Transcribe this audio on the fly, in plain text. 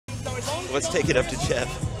Let's take it up to Jeff.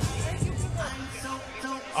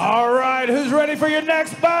 All right, who's ready for your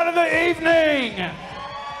next bout of the evening?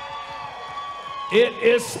 It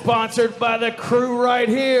is sponsored by the crew right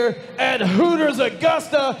here at Hooters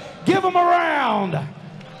Augusta. Give them a round.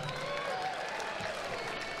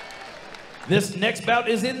 This next bout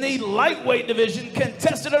is in the lightweight division,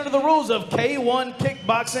 contested under the rules of K1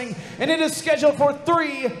 kickboxing, and it is scheduled for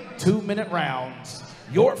 3 2-minute rounds.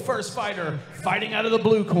 Your first fighter, fighting out of the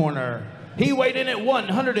blue corner. He weighed in at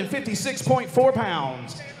 156.4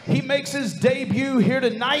 pounds. He makes his debut here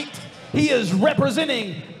tonight. He is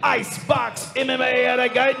representing Icebox MMA out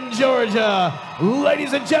of Guyton, Georgia.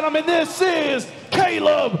 Ladies and gentlemen, this is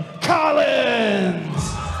Kaleb Collins.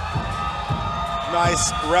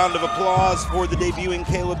 Nice round of applause for the debuting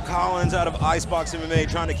Kaleb Collins out of Icebox MMA,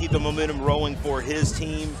 trying to keep the momentum rolling for his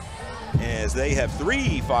team, as they have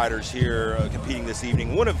 3 fighters here competing this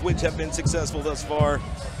evening, one of which have been successful thus far.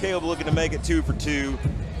 Kaleb looking to make it 2 for 2.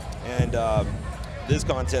 And this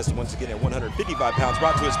contest, once again, at 155 pounds,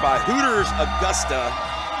 brought to us by Hooters Augusta,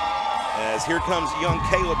 as here comes young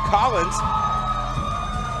Kaleb Collins.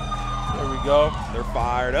 There we go. They're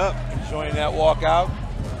fired up. Enjoying that walkout.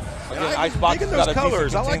 Again, Icebox digging got those a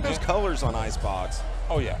colors. I decent like those contingent. colors on Icebox.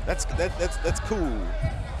 Oh yeah, that's cool.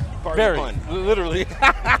 Pardon very the pun. literally.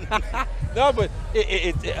 No, but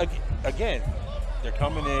again, they're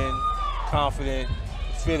coming in confident,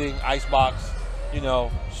 fitting Icebox, you know.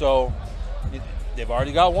 So they've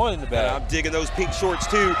already got one in the bag. And I'm digging those pink shorts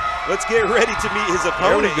too. Let's get ready to meet his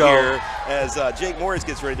opponent here as Jake Morris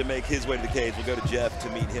gets ready to make his way to the cage. We'll go to Jeff to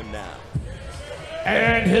meet him now.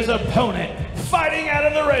 And his opponent, fighting out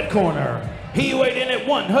of the red corner. He weighed in at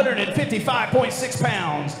 155.6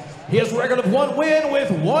 pounds. He has a record of 1 win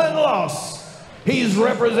with 1 loss. He's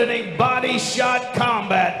representing Body Shot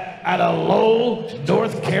Combat out of Lowell,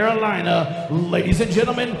 North Carolina. Ladies and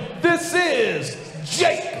gentlemen, this is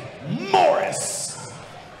Jake Morris.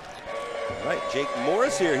 All right, Jake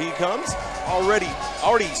Morris, here he comes. Already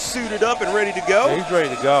suited up and ready to go. Yeah, he's ready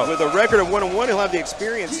to go. With a record of 1-1, he'll have the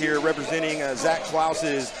experience here representing Zach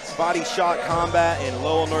Klaus's Body Shot Combat in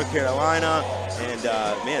Lowell, North Carolina. And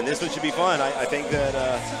man, this one should be fun. I think that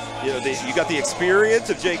you got the experience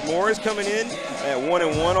of Jake Morris coming in at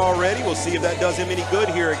 1-1 already. We'll see if that does him any good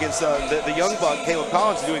here against the young buck Kaleb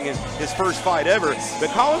Collins, doing his first fight ever. But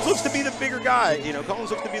Collins looks to be the bigger guy. You know, Collins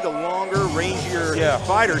looks to be the longer, rangier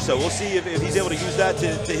fighter. So we'll see if he's able to use that to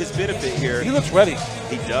his benefit here. He looks ready.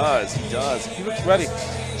 He does. He does. He looks ready.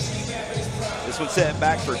 This one's set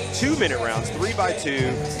back for 2-minute rounds, 3 by 2.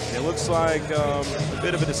 And it looks like a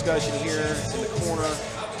bit of a discussion here in the corner.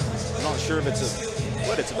 I'm not sure if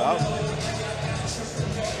what it's about.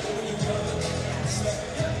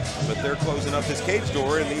 But they're closing up this cage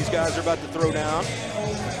door, and these guys are about to throw down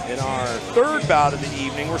in our 3rd bout of the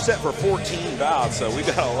evening. We're set for 14 bouts, so we've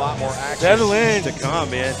got a lot more action to come,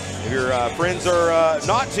 man. If your friends are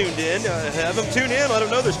not tuned in, have them tune in. Let them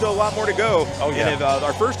know there's still a lot more to go. Oh, yeah. And if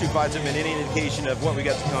our first 2 fights have been any indication of what we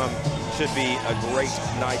got to come, should be a great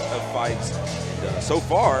night of fights. And, so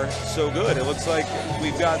far, so good. It looks like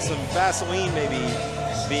we've got some Vaseline maybe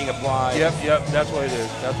being applied. Yep, that's what it is.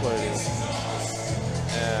 That's what it is.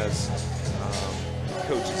 As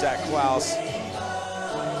Coach Zach Klaus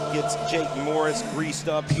gets Jake Morris greased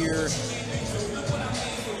up here.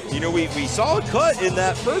 You know, we saw a cut in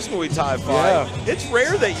that first Muay Thai fight. Yeah. It's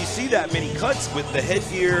rare that you see that many cuts with the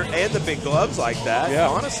headgear and the big gloves like that,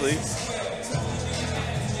 honestly.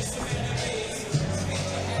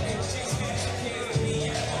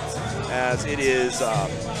 As it is,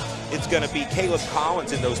 it's going to be Kaleb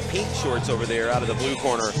Collins in those pink shorts over there out of the blue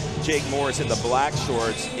corner. Jake Morris in the black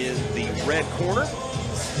shorts in the red corner.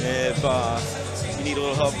 If you need a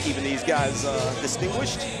little help keeping these guys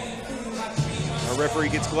distinguished, our referee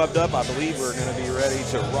gets gloved up. I believe we're going to be ready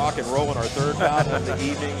to rock and roll in our 3rd bout of the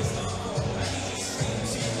evening.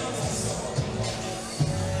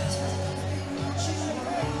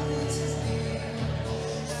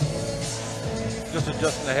 Just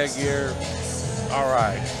adjusting the headgear. All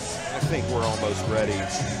right. I think we're almost ready.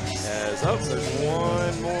 As there's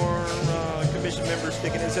one more commission member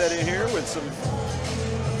sticking his head in here with some.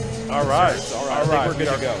 All right. All right. I think we're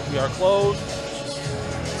good to go. We are closed.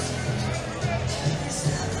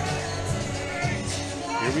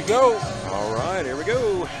 Here we go. All right, here we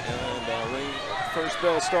go. And first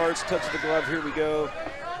bell starts. Touch of the glove. Here we go.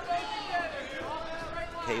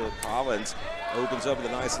 Kaleb Collins opens up with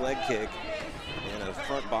a nice leg kick and a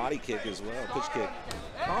front body kick as well, push kick.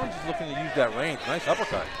 Collins is looking to use that range. Nice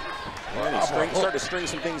uppercut. And he's starting to string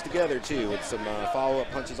some things together too, with some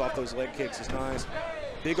follow-up punches off those leg kicks is nice.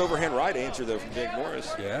 Big overhand right answer though from Jake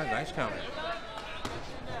Morris. Yeah, nice counter.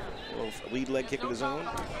 little lead leg kick of his own.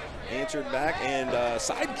 Answered back, and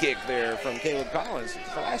side kick there from Kaleb Collins.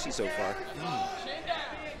 Flashy so far.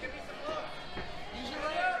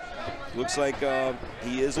 Looks like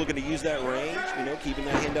he is looking to use that range, you know, keeping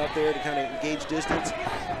that hand out there to kind of gauge distance.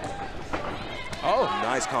 Oh,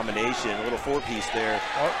 nice combination, a little four-piece there.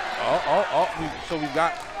 So we've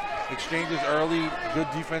got exchanges early, good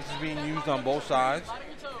defenses being used on both sides.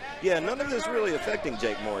 Yeah, none of this really affecting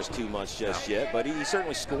Jake Morris too much just yet, but he's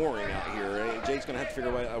certainly scoring out here. Right? Jake's going to have to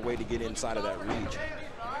figure out a way to get inside of that reach.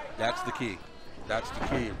 That's the key. That's the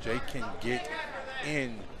key. If Jake can get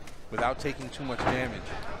in without taking too much damage,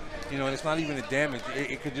 you know, and it's not even a damage.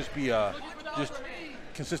 It could just be just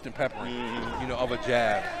consistent peppering, you know, of a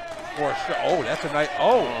jab. Or a shot. Oh, that's a nice,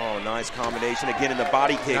 oh, nice combination. Again, in the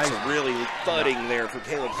body kicks, nice. Really thudding there for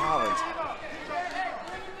Kaleb Collins.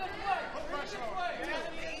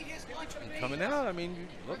 Coming out, I mean,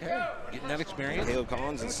 look, hey, getting that experience. Kaleb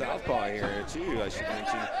Collins and southpaw here, too, I should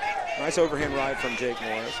mention. Nice overhand right from Jake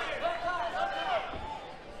Morris.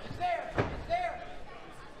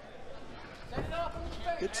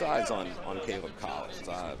 Good size on Kaleb Collins.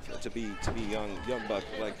 To be young buck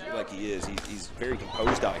like he is, he's very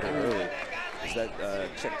composed out here early. Is that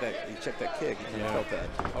he checked that kick? He felt that.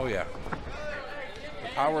 Oh yeah. The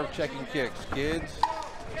power of checking kicks, kids.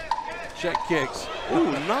 Check kicks.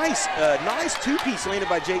 Ooh, nice two-piece landed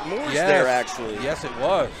by Jake Morris there, actually. Yes, it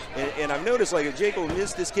was. And I've noticed, like, if Jake will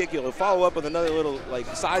miss this kick, he'll follow up with another little, like,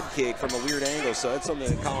 side kick from a weird angle. So that's something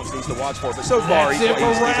that Collins needs to watch for. But so far, he's avoided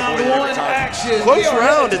every time. Close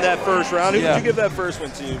round in that first round. Who did you give that first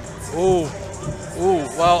one to? Ooh.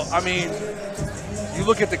 Well, I mean, you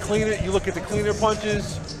look at the cleaner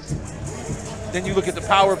punches, then you look at the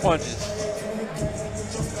power punches.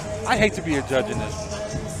 I hate to be a judge in this one.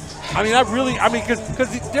 I mean,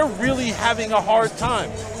 because they're really having a hard time.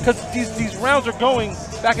 Because these rounds are going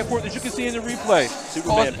back and forth, as you can see in the replay.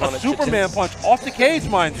 Superman punch off the cage,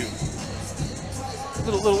 mind you.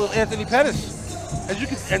 Little Anthony Pettis. As you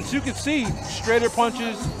can see, straighter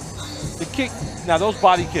punches, the kick. Now those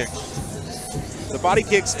body kicks. The body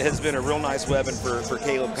kicks has been a real nice weapon for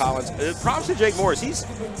Kaleb Collins. Props to Jake Morris.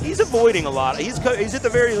 He's avoiding a lot. He's at the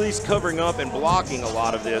very least covering up and blocking a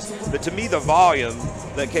lot of this. But to me, the volume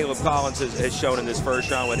that Kaleb Collins has shown in this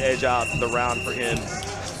first round would edge out the round for him.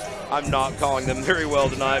 I'm not calling them very well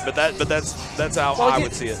tonight, but that's how I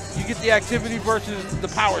would see it. You get the activity versus the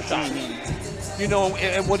power shot. You know,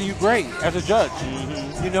 and what do you grade as a judge?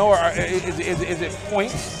 You know, or is it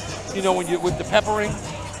points? You know, when you with the peppering.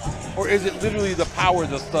 Or is it literally the power,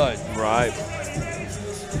 the thud? Right.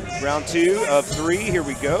 Round 2 of 3. Here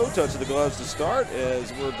we go. Touch of the gloves to start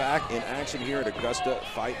as we're back in action here at Augusta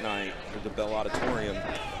Fight Night at the Bell Auditorium.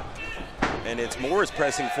 And it's Morris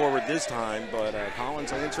pressing forward this time, but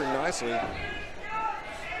Collins answering nicely.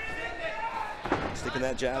 Sticking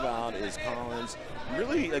that jab out is Collins.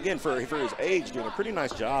 Really, again, for his age, doing a pretty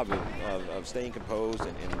nice job of staying composed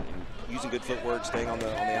and using good footwork, staying on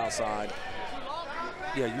the outside.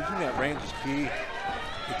 Yeah, using that range is key.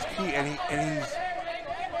 It's key, and he's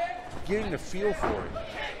getting the feel for it.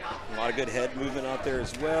 A lot of good head movement out there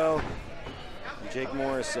as well. Jake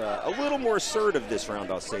Morris, a little more assertive this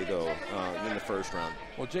round, I'll say, though, than the first round.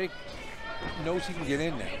 Well, Jake knows he can get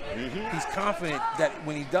in there. He's confident that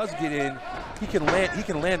when he does get in, he can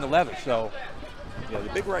land the leather. So, yeah, the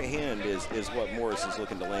big right hand is what Morris is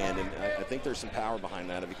looking to land, and I think there's some power behind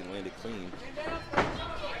that if he can land it clean.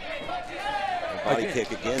 Body kick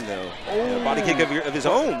again, though. Yeah, body kick of his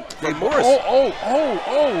own. From Morris.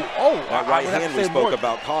 That right hand we spoke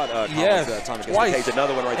about caught Collins that time against the cage.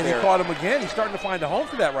 Another one right there. And he caught him again. He's starting to find a home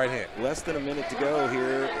for that right hand. Less than a minute to go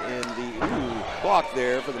here in the block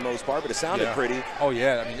there for the most part, but it sounded pretty. Oh,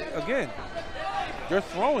 yeah. I mean, again, they're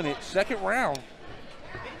throwing it second round.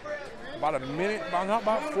 About a minute,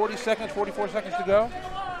 about 40 seconds, 44 seconds to go.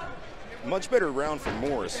 Much better round for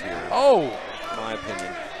Morris here. Oh. In my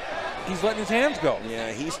opinion. He's letting his hands go.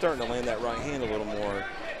 Yeah, he's starting to land that right hand a little more.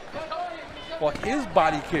 Well, his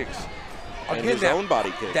body kicks. And his own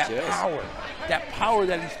body kicks, that power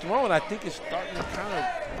that he's throwing, I think is starting to kind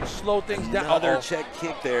of slow things down. Another check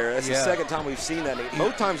kick there. That's the second time we've seen that.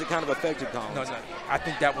 Both times it kind of affected Collins. No, I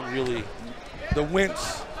think that one really, the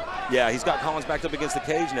wince. Yeah, he's got Collins backed up against the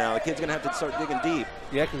cage now. The kid's going to have to start digging deep.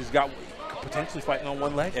 Yeah, because he's got potentially fighting on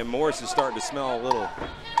one leg. And Morris is starting to smell a little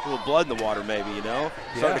blood in the water, maybe, you know?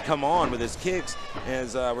 Starting to come on with his kicks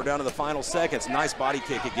as we're down to the final seconds. Nice body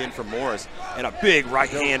kick again from Morris, and a big right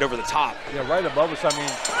hand over the top. Yeah, right above us. I mean,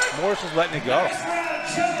 Morris is letting it go.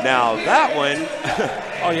 Now, that one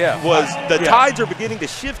was the tides are beginning to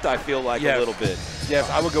shift, I feel like, a little bit. Yes,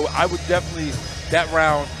 I would definitely, that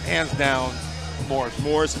round, hands down,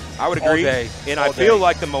 Morris. I would agree. All day. And All I feel day.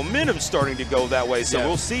 like the momentum's starting to go that way. So Yes.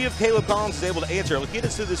 we'll see if Kaleb Collins is able to answer. Let's get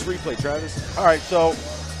us to this replay, Travis. All right, so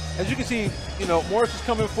as you can see, you know, Morris is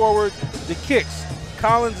coming forward. The kicks,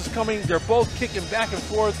 Collins is coming. They're both kicking back and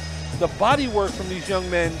forth. The body work from these young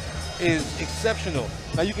men is exceptional.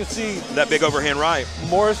 Now you can see That big overhand right.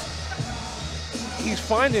 Morris, he's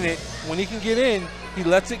finding it. When he can get in, he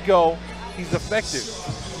lets it go. He's effective.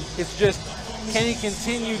 It's just, can he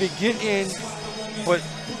continue to get in? But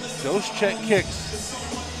those check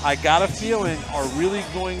kicks, I got a feeling, are really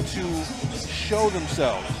going to show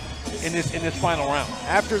themselves in this final round.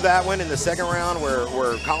 After that one in the second round where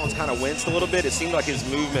Collins kind of winced a little bit, it seemed like his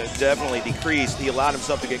movement definitely decreased. He allowed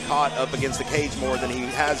himself to get caught up against the cage more than he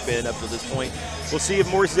has been up to this point. We'll see if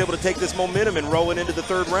Morris is able to take this momentum and roll it into the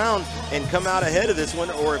third round and come out ahead of this one,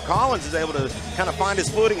 or if Collins is able to kind of find his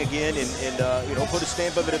footing again and you know, put a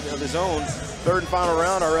stamp of his own. Third and final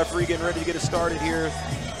round, our referee getting ready to get us started here.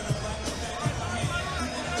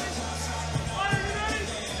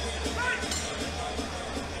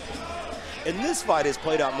 And this fight has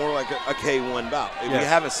played out more like a K1 bout. Yeah. We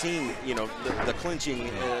haven't seen, you know, the clinching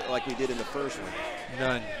like we did in the first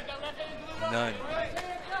one. None.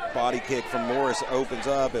 Body kick from Morris opens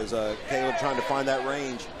up as Kaleb trying to find that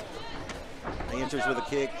range. Answers with a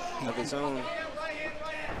kick of his own.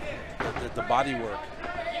 The body work.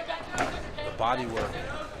 The body work.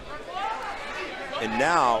 And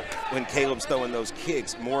now, when Caleb's throwing those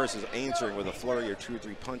kicks, Morris is answering with a flurry or 2 or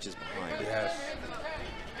 3 punches behind. Yes.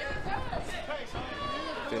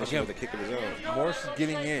 Finishing with a kick of his own. Morris is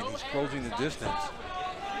getting in. He's closing the distance.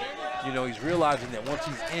 You know, he's realizing that once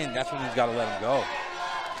he's in, that's when he's got to let him go.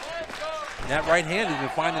 And that right hand has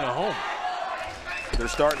been finding a home. They're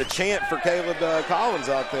starting to chant for Kaleb Collins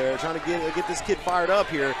out there, trying to get this kid fired up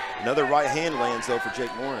here. Another right hand lands, though, for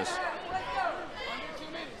Jake Morris.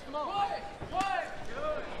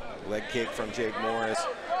 Leg kick from Jake Morris.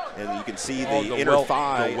 And you can see the inner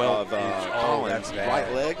thigh of Collins'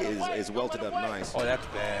 right leg is welted up nice. Oh, that's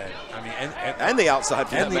bad. I mean, and the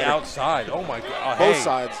outside. And the outside. Oh, my God. Both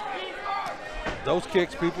sides. Those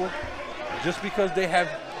kicks, people, just because they have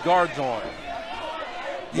guards on.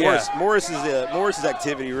 Morris's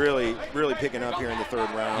activity really picking up here in the third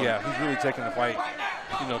round. Yeah, he's really taking the fight,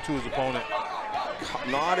 you know, to his opponent.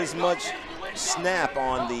 Not as much snap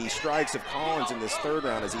on the strikes of Collins in this third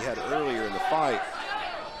round as he had earlier in the fight.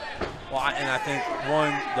 Well, and I think,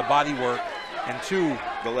 one, the body work, and two,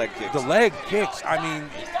 the leg kicks. The leg kicks. I mean,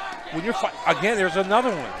 when you're again, there's another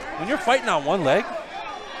one. When you're fighting on one leg,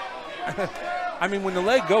 I mean, when the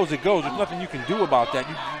leg goes, it goes. There's nothing you can do about that.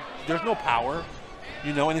 There's no power,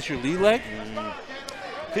 you know, and it's your lead leg.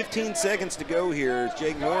 15 seconds to go here.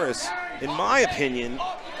 Jake Morris, in my opinion,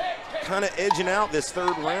 kind of edging out this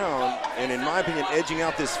third round, and in my opinion, edging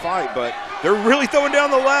out this fight. But they're really throwing down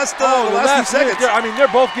the last few seconds. I mean, they're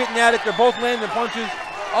both getting at it. They're both landing punches.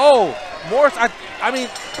 Oh, Morris, I mean,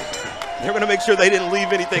 they're going to make sure they didn't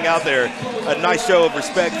leave anything out there. A nice show of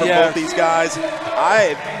respect from both these guys.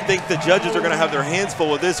 I think the judges are going to have their hands full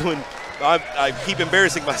with this one. I keep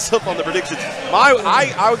embarrassing myself on the predictions.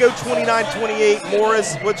 I would go 29-28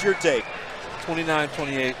 Morris. What's your take?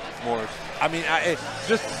 29-28 Morris. I mean,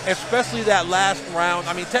 just especially that last round.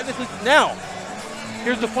 I mean, technically, now,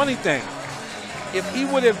 here's the funny thing. If he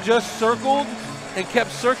would have just circled and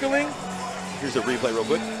kept circling. Here's a replay real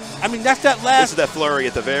quick. I mean, that's that last. This is that flurry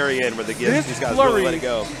at the very end where these guys really let it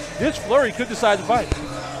go. This flurry could decide the fight.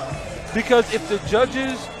 Because if the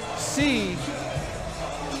judges see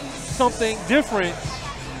something different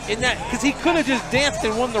in that, because he could have just danced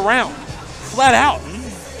and won the round, flat out.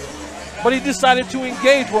 But he decided to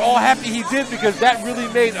engage. We're all happy he did because that really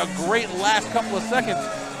made a great last couple of seconds.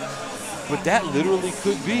 But that literally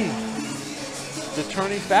could be the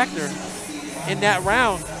turning factor in that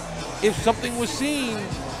round. If something was seen,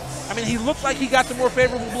 I mean, he looked like he got the more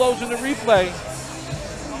favorable blows in the replay.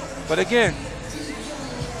 But again,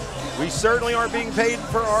 we certainly aren't being paid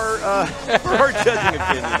for our judging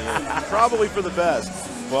opinion here. Probably for the best.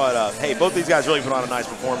 But, hey, both these guys really put on a nice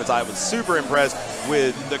performance. I was super impressed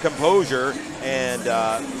with the composure and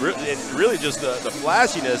really just the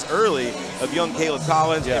flashiness early of young Kaleb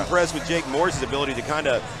Collins. Yeah. Impressed with Jake Morris' ability to kind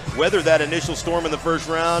of weather that initial storm in the first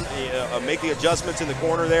round, make the adjustments in the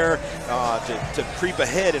corner there to creep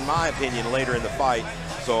ahead, in my opinion, later in the fight.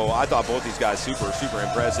 So I thought both these guys super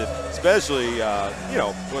impressive, especially, you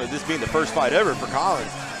know, this being the first fight ever for Collins.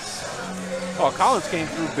 Oh, Collins came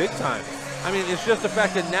through big time. I mean, it's just the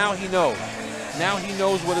fact that now he knows. Now he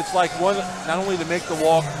knows what it's like, one, not only to make the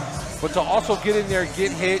walk, but to also get in there,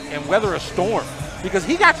 get hit, and weather a storm. Because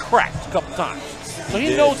he got cracked a couple times. So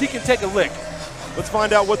he knows he can take a lick. let's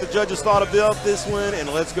find out what the judges thought about this one, and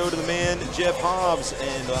let's go to the man, Jeff Hobbs,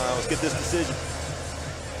 and let's get this decision.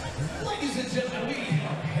 Ladies and gentlemen, we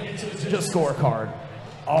head to the judge scorecard.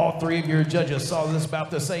 All three of your judges saw this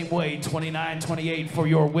about the same way, 29-28 for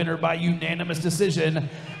your winner by unanimous decision.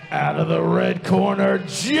 Out of the red corner,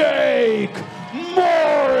 Jake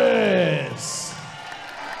Morris.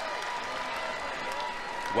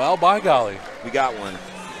 Well, by golly. We got one.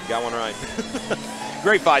 We got one right.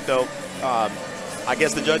 Great fight, though. I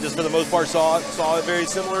guess the judges, for the most part, saw it very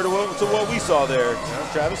similar to what we saw there.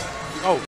 Travis? Oh,